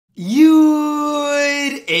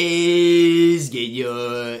What is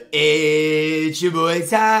good? It's your boy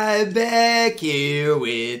Ty back here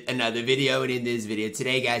with another video, and in this video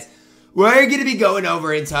today, guys, we're going to be going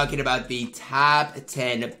over and talking about the top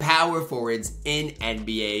 10 power forwards in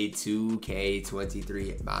NBA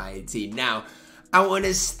 2K23 MyTEAM. Now, I want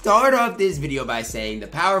to start off this video by saying the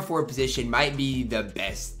power forward position might be the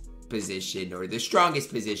best position or the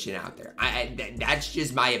strongest position out there. That's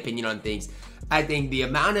just my opinion on things. I think the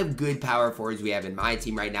amount of good power forwards we have in my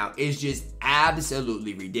team right now is just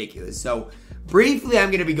absolutely ridiculous. So briefly, I'm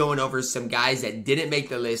going to be going over some guys that didn't make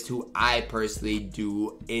the list who I personally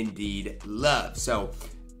do indeed love. So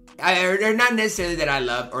they're not necessarily that I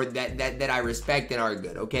love or that I respect and are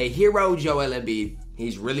good. Okay, Hero Joel Embiid,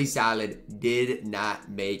 he's really solid, did not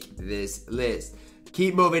make this list.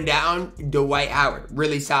 Keep moving down. Dwight Howard,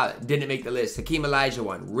 really solid, didn't make the list. Hakeem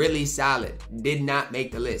Olajuwon, really solid, did not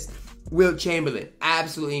make the list. Wilt Chamberlain,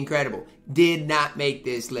 absolutely incredible, did not make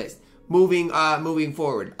this list. Moving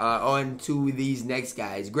forward on to these next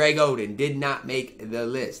guys. Greg Oden did not make the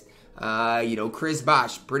list. Chris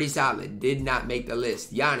Bosh, pretty solid, did not make the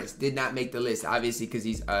list. Giannis did not make the list, obviously because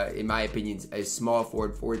he's, in my opinion, a small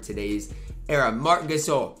forward for today's era. Marc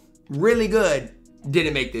Gasol, really good,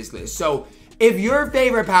 didn't make this list. So if your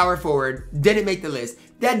favorite power forward didn't make the list,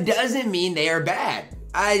 that doesn't mean they are bad.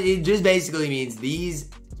 It just basically means these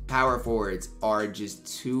power forwards are just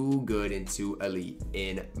too good and too elite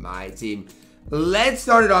in my team. Let's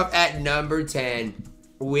start it off at number 10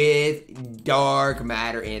 with Dark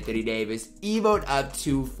Matter Anthony Davis. Evoed up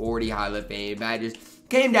to 40 Hall of Fame badges.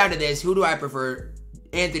 Came down to this. Who do I prefer?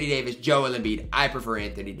 Anthony Davis, Joel Embiid. I prefer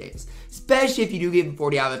Anthony Davis, especially if you do give him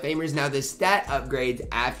 40 Hall of Famers. Now, the stat upgrades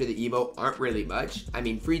after the Evo aren't really much. I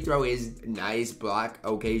mean, free throw is nice, block,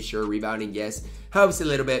 okay, sure, rebounding, yes, helps a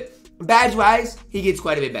little bit. Badge-wise, he gets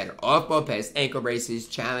quite a bit better. Off-ball pass, ankle braces,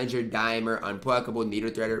 challenger, dimer, unpluckable, needle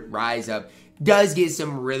threader, rise up. Does get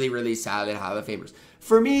some really, really solid Hall of Famers.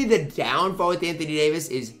 For me, the downfall with Anthony Davis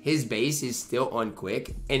is his base is still on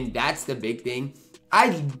quick, and that's the big thing.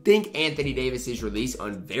 I think Anthony Davis's release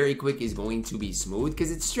on very quick is going to be smooth because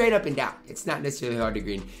it's straight up and down. It's not necessarily hard to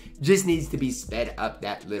green. Just needs to be sped up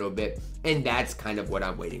that little bit, and that's kind of what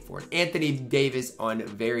I'm waiting for. Anthony Davis on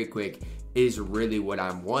very quick is really what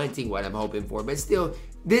I'm wanting, what I'm hoping for. But still,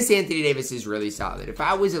 this Anthony Davis is really solid. If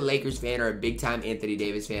I was a Lakers fan or a big-time Anthony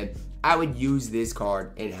Davis fan, I would use this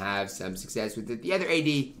card and have some success with it. The other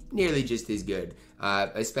AD, nearly just as good,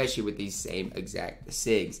 especially with these same exact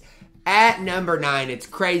SIGs. At number 9, it's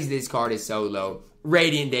crazy this card is so low.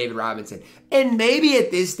 Radiant David Robinson. And maybe at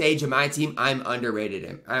this stage of my team, I'm underrated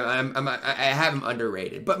him. I have him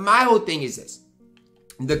underrated. But my whole thing is this.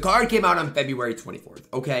 The card came out on February 24th,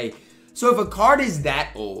 okay? So if a card is that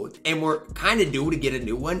old and we're kind of due to get a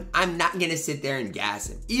new one, I'm not going to sit there and gas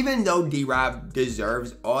him. Even though D-Rob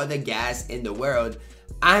deserves all the gas in the world,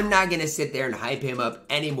 I'm not going to sit there and hype him up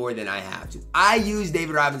any more than I have to. I used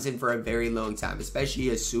David Robinson for a very long time, especially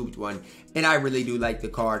a souped one, and I really do like the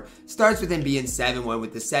card. Starts with him being 7'1"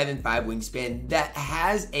 with the 7'5" wingspan that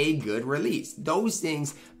has a good release. Those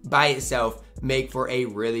things by itself make for a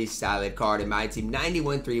really solid card in my team.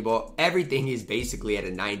 91 3 ball. Everything is basically at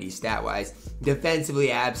a 90 stat-wise.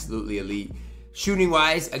 Defensively, absolutely elite.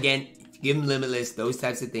 Shooting-wise, again, give him limitless, those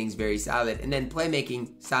types of things, very solid. And then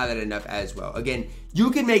playmaking, solid enough as well. Again,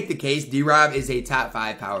 you can make the case D-Rob is a top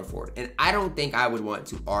 5 power forward. And I don't think I would want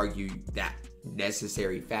to argue that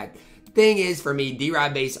necessary fact. Thing is, for me,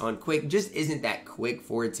 D-Rob based on quick just isn't that quick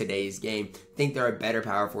for today's game. I think there are better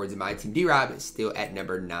power forwards in my team. D-Rob is still at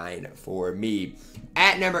number 9 for me.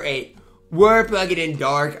 At number 8, we're plugging in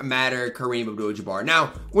Dark Matter Kareem Abdul-Jabbar.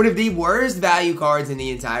 Now, one of the worst value cards in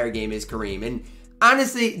the entire game is Kareem. And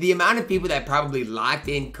honestly, the amount of people that probably locked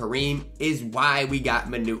in Kareem is why we got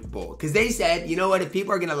Manute Bol. Because they said, you know what, if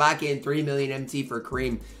people are going to lock in 3 million MT for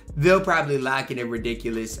Kareem, they'll probably lock in a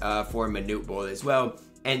ridiculous for Manute Bol as well.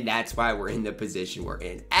 And that's why we're in the position we're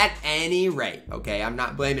in. At any rate, okay, I'm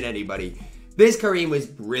not blaming anybody. This Kareem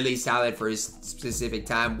was really solid for his specific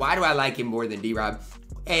time. Why do I like him more than D-Rob?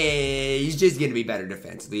 He's just going to be better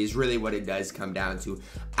defensively is really what it does come down to.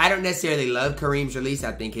 I don't necessarily love Kareem's release.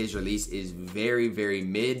 I think his release is very, very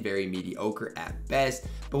mid, very mediocre at best.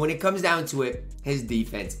 But when it comes down to it, his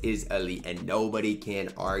defense is elite, and nobody can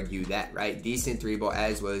argue that, right? Decent 3-ball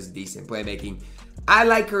as well as decent playmaking. I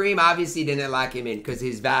like Kareem. Obviously didn't lock him in because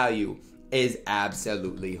his value is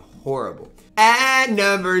absolutely horrible. At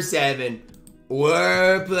number 7,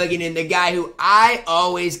 we're plugging in the guy who I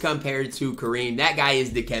always compare to Kareem. That guy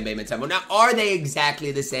is Dikembe Mutombo. Now, are they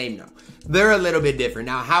exactly the same? No. They're a little bit different.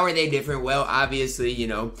 Now, how are they different? Well, obviously, you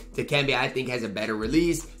know, Dikembe, I think, has a better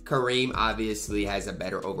release. Kareem, obviously, has a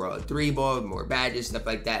better overall 3-ball, more badges, stuff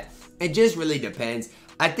like that. It just really depends.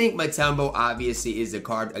 I think Mutombo, obviously, is a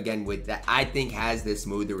card, again, with that I think has the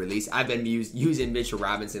smoother release. I've been using Mitchell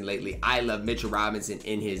Robinson lately. I love Mitchell Robinson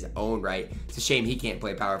in his own right. It's a shame he can't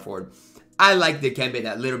play power forward. I like Dikembe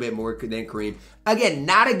that little bit more than Kareem. Again,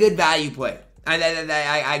 not a good value player.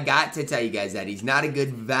 I got to tell you guys that. He's not a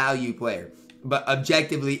good value player. But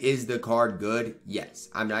objectively, is the card good? Yes.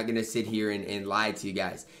 I'm not going to sit here and lie to you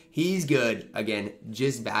guys. He's good. Again,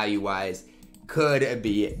 just value-wise, could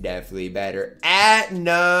be definitely better. At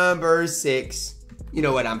number 6, you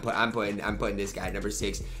know what? I'm putting this guy at number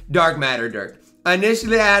 6. Dark Matter Dirk.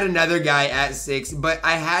 Initially, I had another guy at 6, but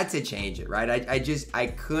I had to change it, right? I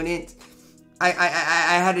couldn't. I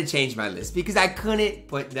had to change my list because I couldn't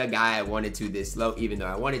put the guy I wanted to this low, even though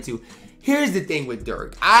I wanted to. Here's the thing with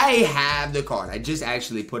Dirk. I have the card. I just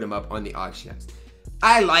actually put him up on the auction house.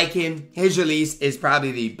 I like him. His release is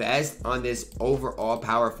probably the best on this overall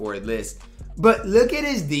power forward list. But look at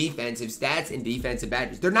his defensive stats and defensive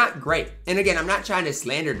badges. They're not great. And again, I'm not trying to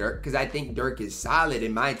slander Dirk because I think Dirk is solid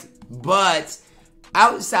in my team. But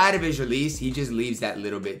outside of his release, he just leaves that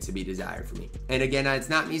little bit to be desired for me. And again, it's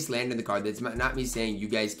not me slandering the card. That's not me saying you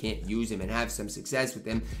guys can't use him and have some success with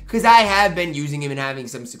him, because I have been using him and having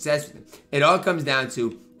some success with him. It all comes down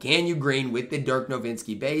to, can you green with the Dirk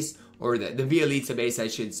Nowitzki base, or the Bielitsa base, I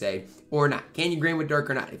should say, or not? Can you green with Dirk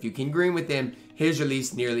or not? If you can green with him, his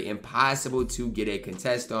release nearly impossible to get a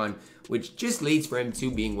contest on, which just leads for him to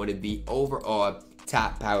being one of the overall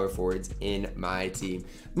top power forwards in my team.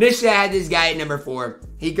 Initially, I had this guy at number 4.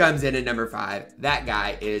 He comes in at number 5. That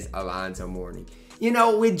guy is Alonzo Mourning. You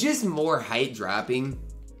know, with just more height dropping,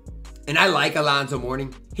 and I like Alonzo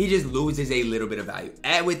Mourning, he just loses a little bit of value.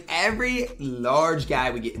 And with every large guy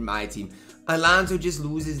we get in my team, Alonzo just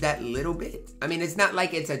loses that little bit. I mean, it's not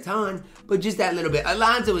like it's a ton, but just that little bit.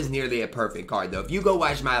 Alonzo is nearly a perfect card, though. If you go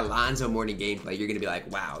watch my Alonzo Mourning gameplay, you're going to be like,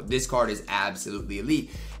 wow, this card is absolutely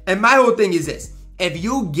elite. And my whole thing is this. If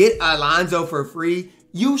you get Alonzo for free,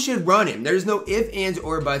 you should run him. There's no ifs, ands,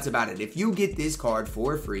 or buts about it. If you get this card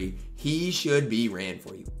for free, he should be ran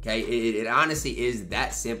for you, okay? It honestly is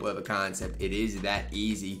that simple of a concept. It is that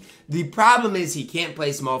easy. The problem is he can't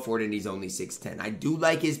play small forward and he's only 6'10". I do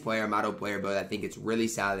like his player, model player, but I think it's really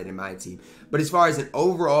solid in my team. But as far as an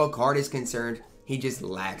overall card is concerned, he just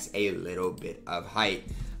lacks a little bit of height.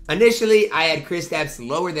 Initially, I had Kristaps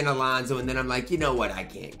lower than Alonzo, and then I'm like, you know what, I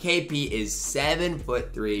can't. KP is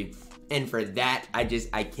 7'3", and for that,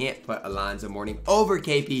 I can't put Alonzo Mourning over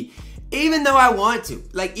KP, even though I want to.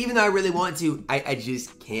 Like, even though I really want to, I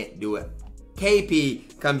just can't do it.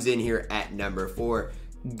 KP comes in here at number 4.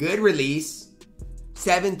 Good release,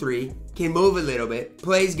 7'3", can move a little bit,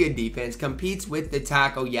 plays good defense, competes with the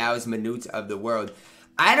Tacko Yao's Manute of the world.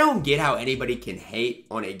 I don't get how anybody can hate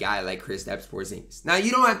on a guy like Kristaps Porzingis. Now,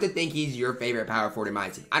 you don't have to think he's your favorite power forward in my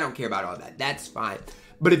team. I don't care about all that. That's fine.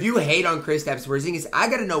 But if you hate on Kristaps Porzingis, I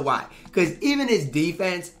got to know why. Because even his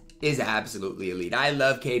defense is absolutely elite. I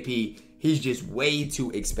love KP. He's just way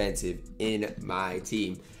too expensive in my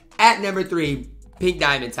team. At number 3, Pink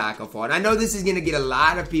Diamond Tacko Fall. And I know this is going to get a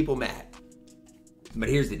lot of people mad. But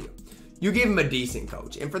here's the deal. You give him a decent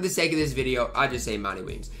coach. And for the sake of this video, I'll just say Monty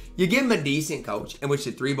Williams. You give him a decent coach in which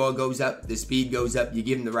the 3-ball goes up, the speed goes up, you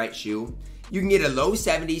give him the right shoe. You can get a low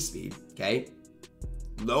 70s speed, okay?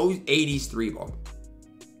 Low 80s 3-ball.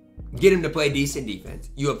 Get him to play decent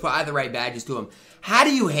defense. You apply the right badges to him. How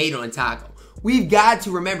do you hate on Tacko? We've got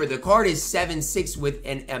to remember the card is 7'6" with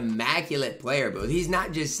an immaculate player build. He's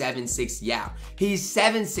not just 7'6" Yao. He's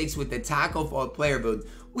 7'6" with the Tacko Fall player build,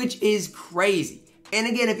 which is crazy. And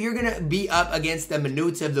again, if you're going to be up against the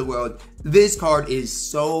Manutes of the world, this card is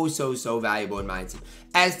so valuable in my team.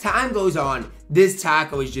 As time goes on, this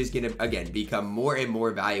Tacko is just going to, again, become more and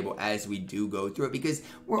more valuable as we do go through it, because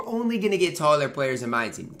we're only going to get taller players in my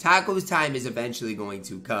team. Tacko's time is eventually going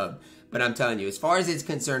to come. But I'm telling you, as far as it's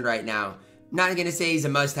concerned right now, I'm not going to say he's a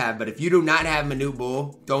must-have, but if you do not have Manute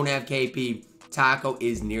Bol, don't have KP, Tacko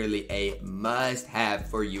is nearly a must-have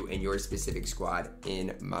for you in your specific squad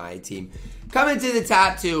in my team. Coming to the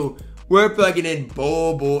top 2, we're plugging in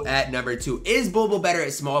Bol at number 2. Is Bol better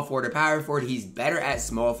at small forward or power forward? He's better at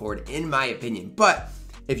small forward, in my opinion. But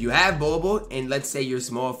if you have Bol, and let's say your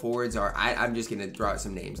small forwards are, I'm just going to throw out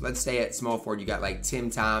some names. Let's say at small forward, you got like Tim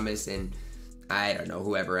Thomas and I don't know,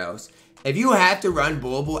 whoever else. If you have to run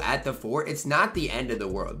Bol at the 4, it's not the end of the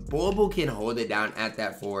world. Bol can hold it down at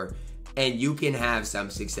that 4 and you can have some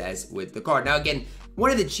success with the card. Now, again,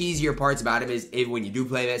 one of the cheesier parts about him is when you do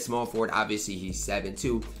play that small forward, obviously he's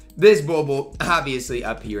 7'2". This Bol obviously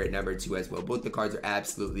up here at number 2 as well. Both the cards are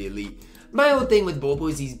absolutely elite. My whole thing with Bol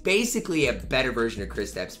is he's basically a better version of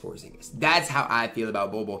Kristaps Porzingis. That's how I feel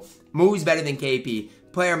about Bol. Moves better than KP.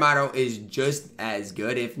 Player model is just as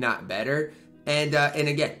good, if not better. And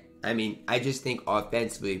again, I mean, I just think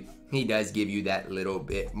offensively, he does give you that little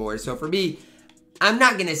bit more. So for me, I'm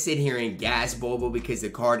not going to sit here and gas Bol because the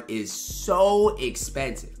card is so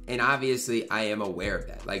expensive. And obviously, I am aware of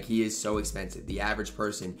that. Like, he is so expensive. The average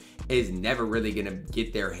person is never really going to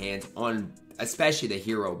get their hands on, especially the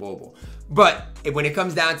hero Bol. But when it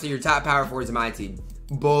comes down to your top power forwards in my team,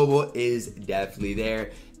 Bol is definitely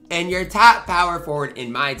there. And your top power forward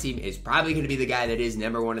in my team is probably going to be the guy that is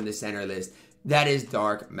number 1 in the center list. That is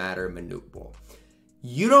Dark Matter Manute Bol.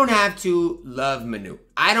 You don't have to love Manute.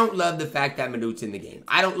 I don't love the fact that Manute's in the game.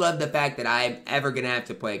 I don't love the fact that I'm ever going to have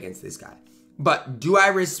to play against this guy. But do I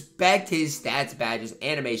respect his stats, badges,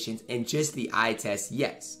 animations, and just the eye test?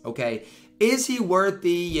 Yes. Okay. Is he worth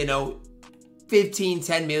the, 15,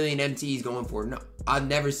 10 million MTs going for? No. I'll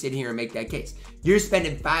never sit here and make that case. You're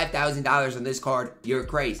spending $5,000 on this card. You're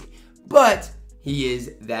crazy. But he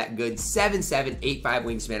is that good. 7'7", 8'5"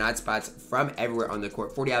 wingspan, odd spots from everywhere on the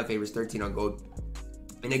court. 40 out of favors, 13 on gold.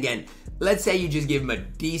 And again, let's say you just give him a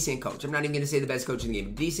decent coach. I'm not even going to say the best coach in the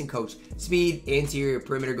game. A decent coach. Speed, interior,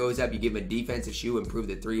 perimeter goes up. You give him a defensive shoe, improve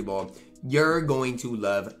the 3-ball. You're going to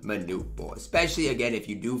love Manute Bol. Especially, again, if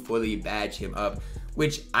you do fully badge him up.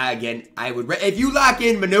 Which, I would... If you lock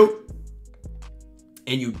in Manute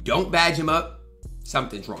and you don't badge him up,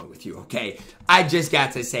 something's wrong with you, okay? I just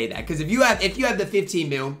got to say that. Because if you have the 15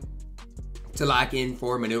 mil to lock in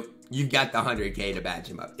for Manute, you've got the 100K to badge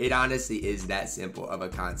him up. It honestly is that simple of a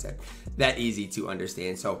concept. That easy to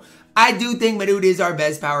understand. So I do think Manute is our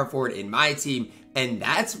best power forward in my team. And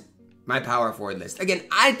that's my power forward list. Again,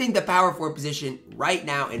 I think the power forward position right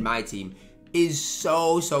now in my team is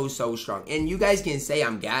so strong. And you guys can say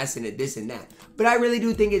I'm gassing it, this and that. But I really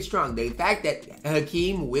do think it's strong. The fact that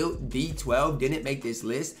Hakeem Wilt D12 didn't make this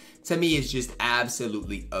list, to me, is just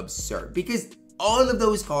absolutely absurd. Because all of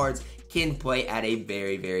those cards can play at a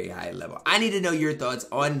very high level. I need to know your thoughts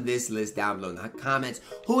on this list down below in the comments.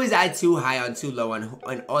 Who is I too high on, too low on,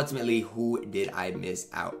 and ultimately, who did I miss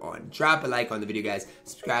out on? Drop a like on the video, guys.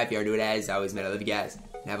 Subscribe if you are new. As always, man, I love you guys.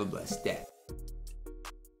 And have a blessed day.